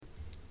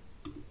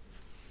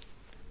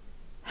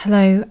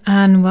Hello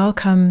and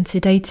welcome to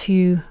day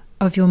 2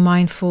 of your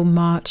Mindful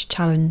March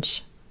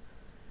Challenge.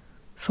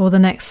 For the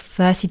next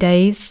 30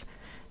 days,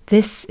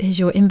 this is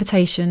your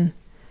invitation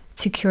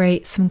to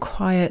create some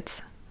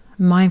quiet,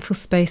 mindful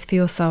space for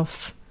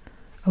yourself,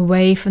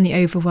 away from the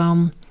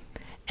overwhelm,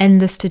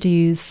 endless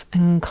to-dos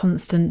and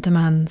constant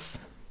demands.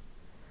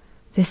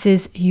 This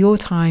is your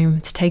time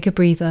to take a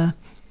breather,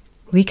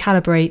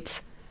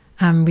 recalibrate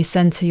and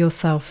recenter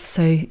yourself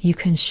so you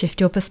can shift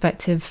your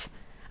perspective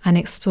and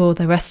explore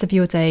the rest of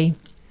your day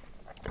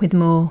with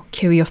more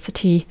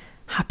curiosity,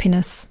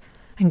 happiness,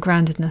 and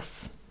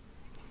groundedness.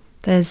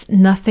 There's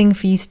nothing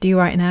for you to do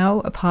right now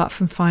apart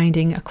from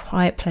finding a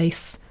quiet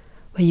place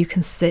where you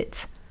can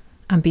sit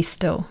and be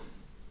still,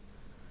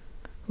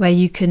 where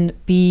you can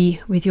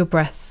be with your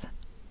breath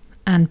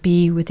and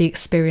be with the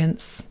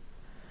experience,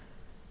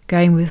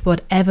 going with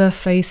whatever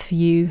flows for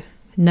you,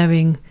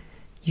 knowing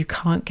you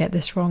can't get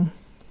this wrong.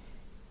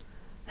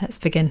 Let's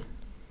begin.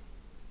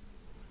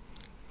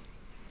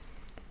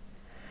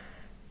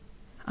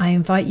 I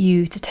invite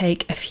you to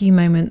take a few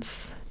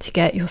moments to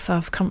get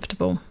yourself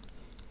comfortable.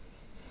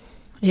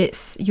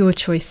 It's your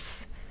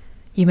choice.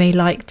 You may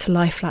like to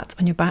lie flat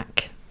on your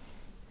back.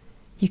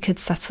 You could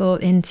settle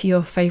into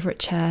your favourite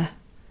chair,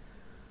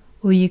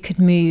 or you could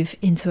move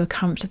into a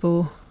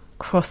comfortable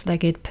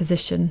cross-legged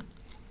position,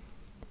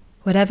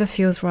 whatever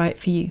feels right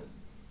for you.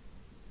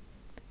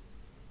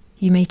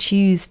 You may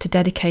choose to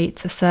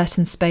dedicate a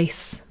certain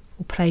space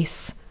or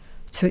place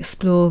to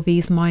explore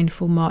these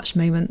mindful March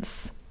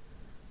moments.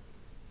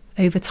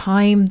 Over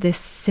time, this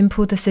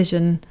simple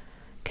decision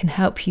can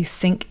help you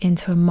sink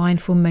into a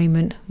mindful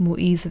moment more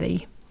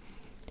easily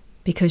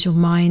because your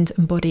mind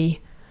and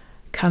body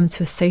come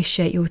to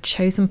associate your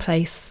chosen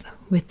place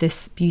with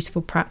this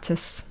beautiful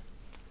practice.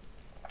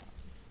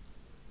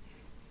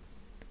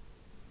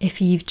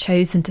 If you've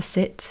chosen to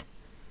sit,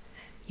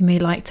 you may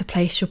like to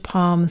place your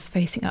palms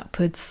facing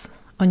upwards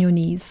on your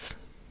knees.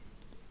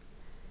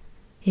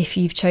 If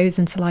you've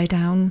chosen to lie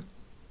down,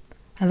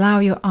 allow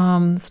your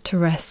arms to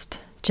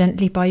rest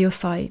gently by your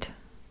side,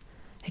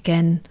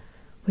 again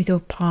with your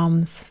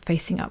palms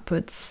facing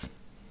upwards.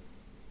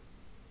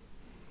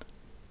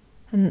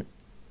 And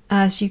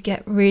as you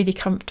get really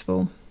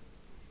comfortable,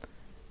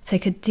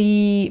 take a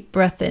deep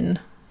breath in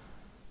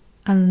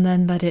and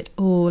then let it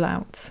all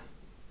out.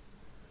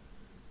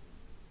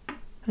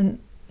 And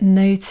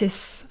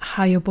notice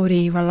how your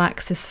body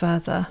relaxes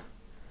further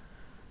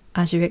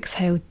as you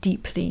exhale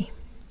deeply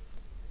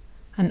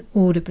and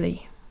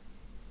audibly.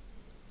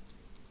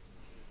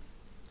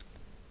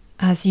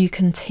 As you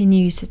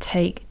continue to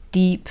take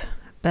deep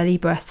belly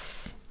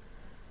breaths,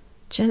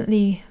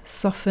 gently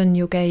soften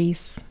your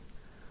gaze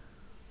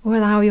or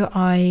allow your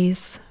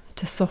eyes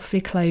to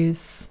softly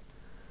close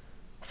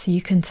so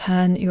you can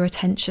turn your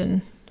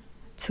attention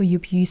to your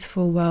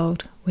beautiful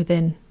world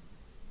within.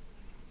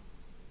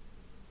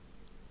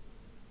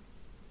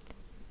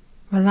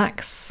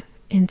 Relax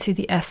into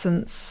the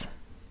essence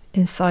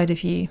inside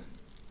of you.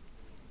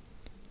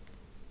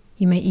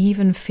 You may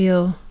even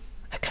feel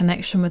a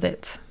connection with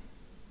it.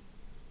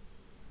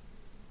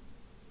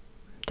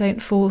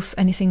 Don't force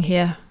anything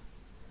here.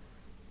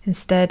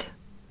 Instead,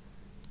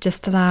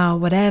 just allow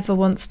whatever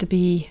wants to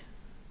be.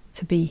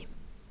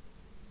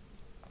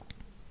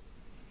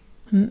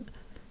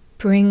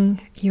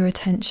 Bring your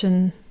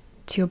attention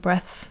to your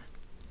breath.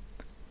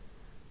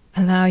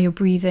 Allow your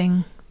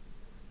breathing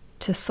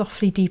to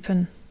softly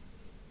deepen.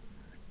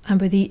 And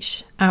with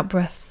each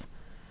out-breath,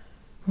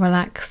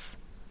 relax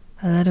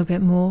a little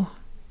bit more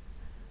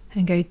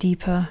and go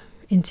deeper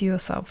into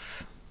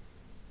yourself.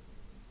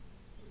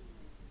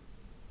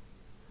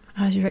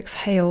 As you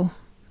exhale,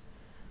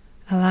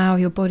 allow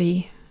your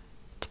body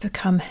to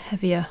become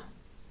heavier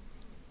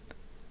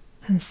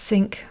and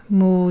sink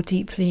more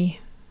deeply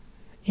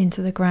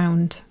into the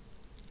ground.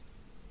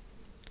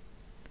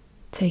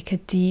 Take a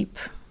deep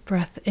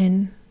breath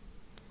in,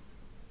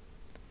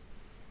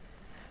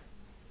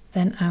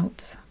 then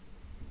out.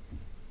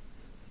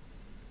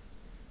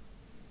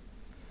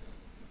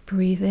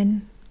 Breathe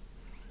in,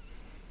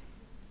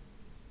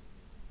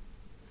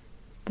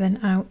 then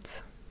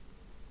out.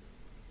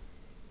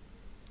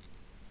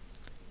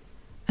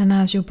 And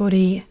as your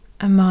body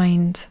and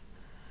mind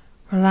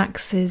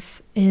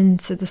relaxes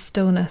into the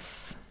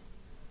stillness,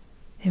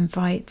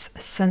 invite a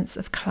sense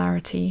of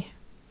clarity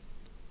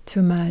to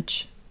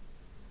emerge.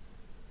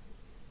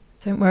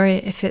 Don't worry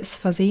if it's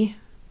fuzzy.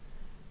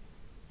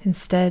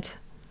 Instead,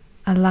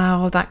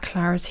 allow that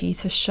clarity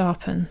to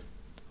sharpen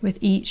with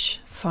each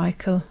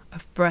cycle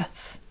of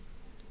breath,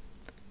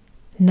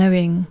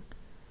 knowing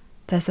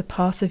there's a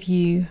part of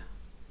you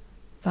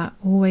that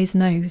always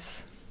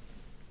knows.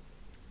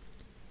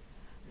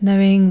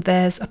 Knowing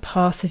there's a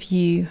part of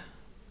you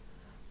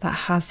that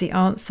has the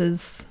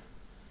answers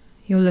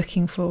you're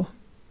looking for.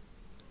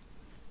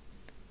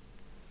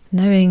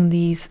 Knowing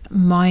these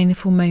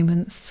mindful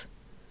moments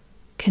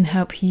can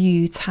help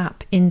you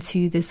tap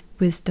into this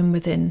wisdom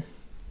within,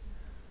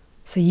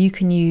 so you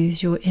can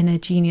use your inner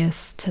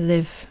genius to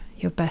live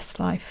your best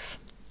life.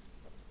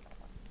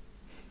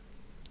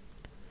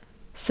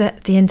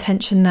 Set the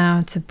intention now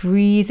to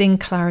breathe in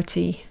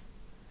clarity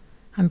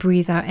and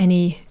breathe out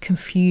any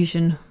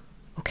confusion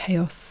or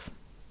chaos.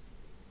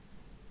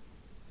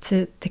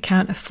 To the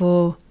count of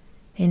 4,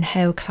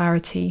 inhale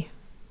clarity.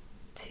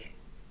 2,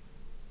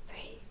 3,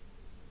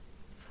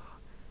 4.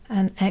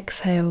 And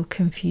exhale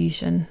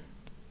confusion.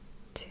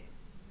 2,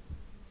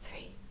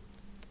 3,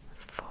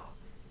 4.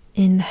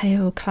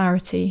 Inhale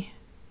clarity.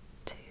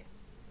 2,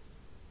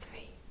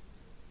 3,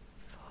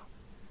 4.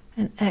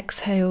 And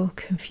exhale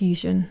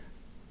confusion.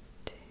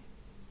 2,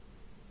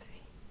 3,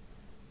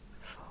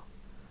 4.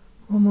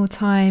 One more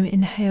time.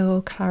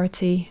 Inhale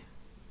clarity.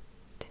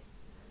 2,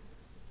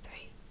 3,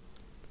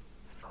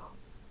 4.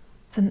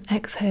 Then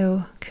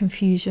exhale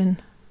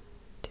confusion.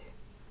 2,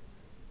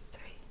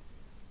 3,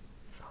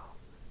 4.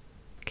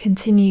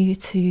 Continue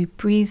to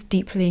breathe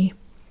deeply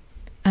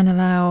and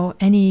allow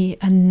any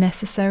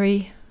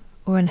unnecessary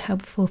or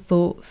unhelpful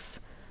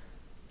thoughts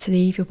to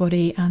leave your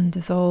body and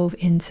dissolve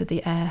into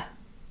the air.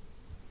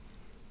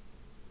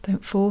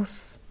 Don't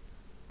force.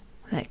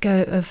 Let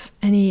go of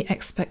any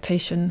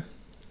expectation.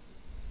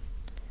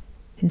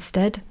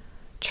 Instead,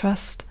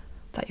 trust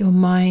that your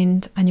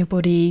mind and your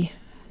body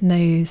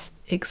knows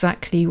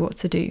exactly what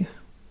to do,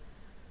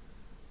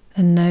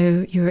 and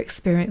know you're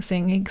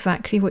experiencing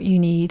exactly what you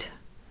need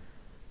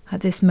at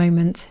this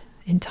moment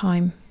in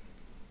time.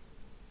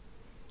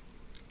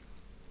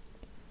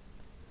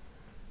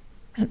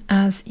 And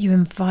as you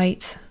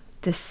invite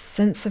this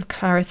sense of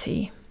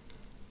clarity,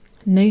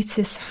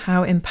 notice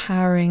how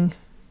empowering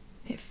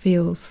it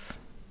feels.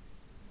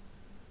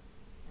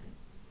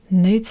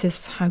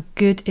 Notice how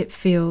good it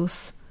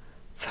feels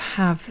to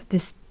have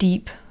this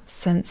deep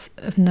sense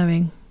of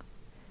knowing,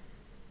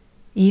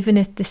 even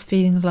if this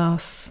feeling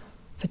lasts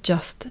for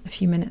just a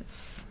few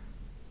minutes.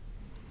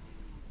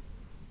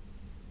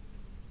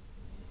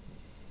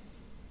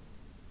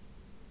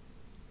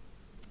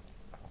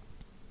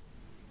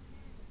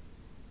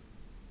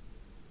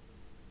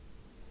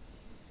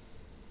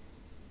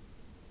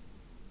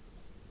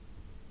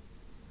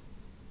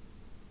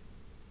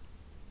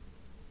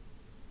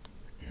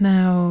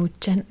 Now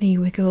gently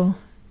wiggle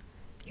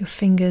your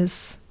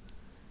fingers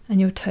and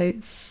your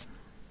toes.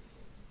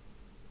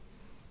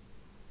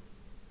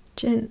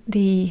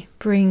 Gently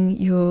bring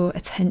your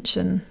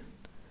attention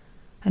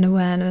and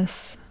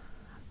awareness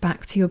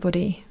back to your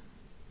body.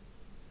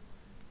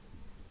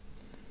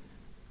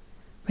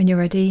 When you're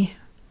ready,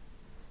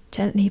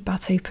 gently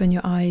bat open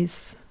your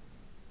eyes.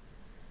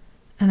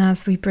 And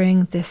as we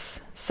bring this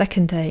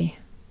second day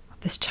of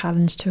this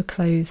challenge to a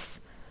close,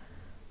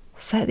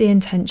 set the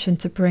intention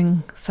to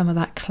bring some of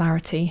that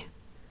clarity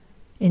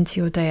into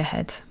your day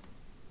ahead.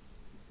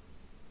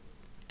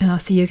 And I'll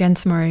see you again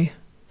tomorrow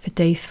for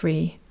day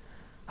 3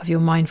 of your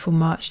Mindful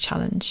March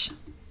Challenge.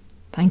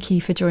 Thank you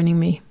for joining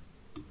me.